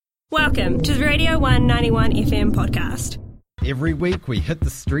Welcome to the Radio 191 FM podcast. Every week we hit the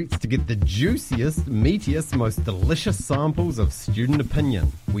streets to get the juiciest, meatiest, most delicious samples of student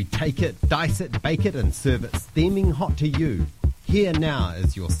opinion. We take it, dice it, bake it and serve it steaming hot to you. Here now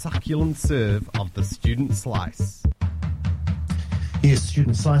is your succulent serve of the Student Slice. Yes,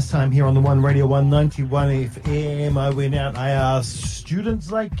 Student Slice time here on the One Radio 191 FM. I went out, I asked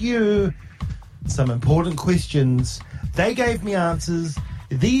students like you some important questions. They gave me answers.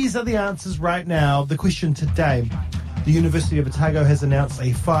 These are the answers right now. The question today: the University of Otago has announced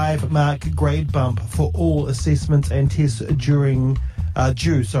a 5-mark grade bump for all assessments and tests due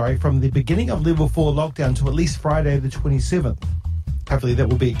from the beginning of Level 4 lockdown to at least Friday the 27th. Hopefully that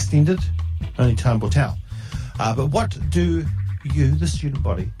will be extended. Only time will tell. But what do you, the student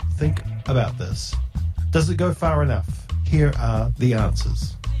body, think about this? Does it go far enough? Here are the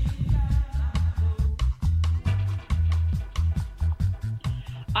answers.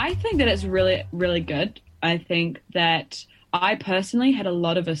 I think that it's really, really good. I think that I personally had a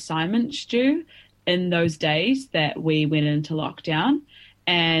lot of assignments due in those days that we went into lockdown,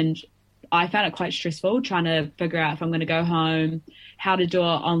 and I found it quite stressful trying to figure out if I'm going to go home, how to do it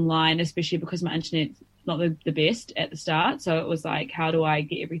online, especially because my internet's not the best at the start. So it was like, how do I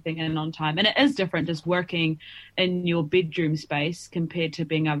get everything in on time? And it is different just working in your bedroom space compared to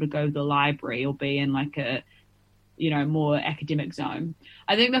being able to go to the library or be in like a more academic zone.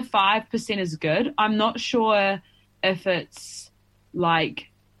 I think the 5% is good. I'm not sure if it's like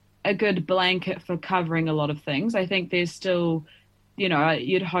a good blanket for covering a lot of things. I think there's still,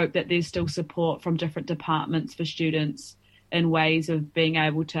 you'd hope that there's still support from different departments for students in ways of being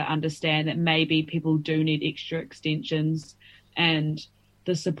able to understand that maybe people do need extra extensions, and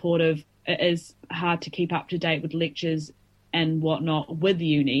the support of it is hard to keep up to date with lectures and whatnot with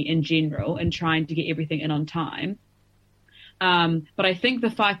uni in general and trying to get everything in on time. But I think the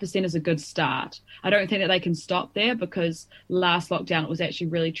 5% is a good start. I don't think that they can stop there, because last lockdown it was actually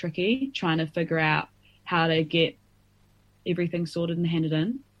really tricky trying to figure out how to get everything sorted and handed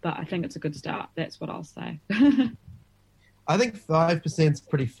in. But I think it's a good start. That's what I'll say. I think 5% is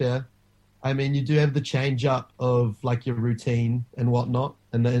pretty fair. I mean, you do have the change up of like your routine and whatnot,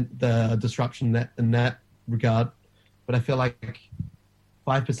 and then the disruption in that regard. But I feel like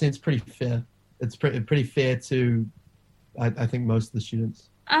 5% is pretty fair. It's pretty fair to, I think, most of the students.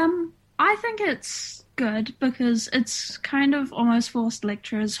 I think it's good because it's kind of almost forced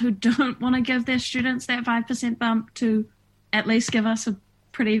lecturers who don't want to give their students that 5% bump to at least give us a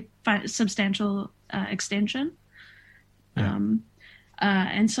pretty substantial extension. Yeah.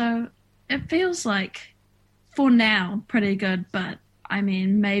 And so it feels like, for now, pretty good, but I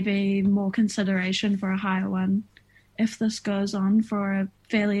mean, maybe more consideration for a higher one if this goes on for a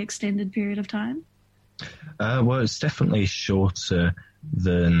fairly extended period of time. Well, it's definitely shorter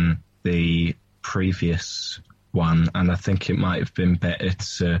than the previous one, and I think it might have been better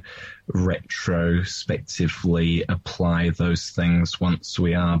to retrospectively apply those things once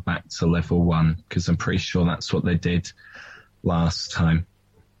we are back to level 1, because I'm pretty sure that's what they did last time.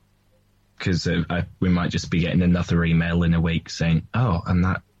 Because we might just be getting another email in a week saying, oh, and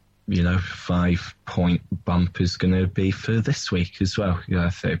that 5-point bump is going to be for this week as well. I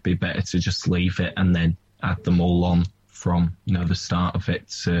think it'd be better to just leave it and then add them all on from the start of it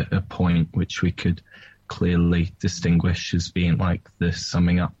to a point which we could clearly distinguish as being like the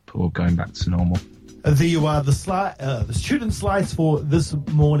summing up or going back to normal. There you are, the student slice for this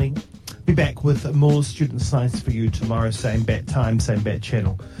morning. Be back with more student slice for you tomorrow, same bat time, same bat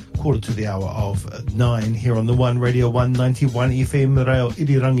channel, 9:15 here on the One Radio 191 FM Reo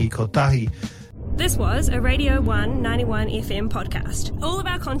Irirangi Kotahi. This was a Radio 191 FM podcast. All of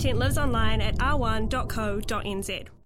our content lives online at r1.co.nz.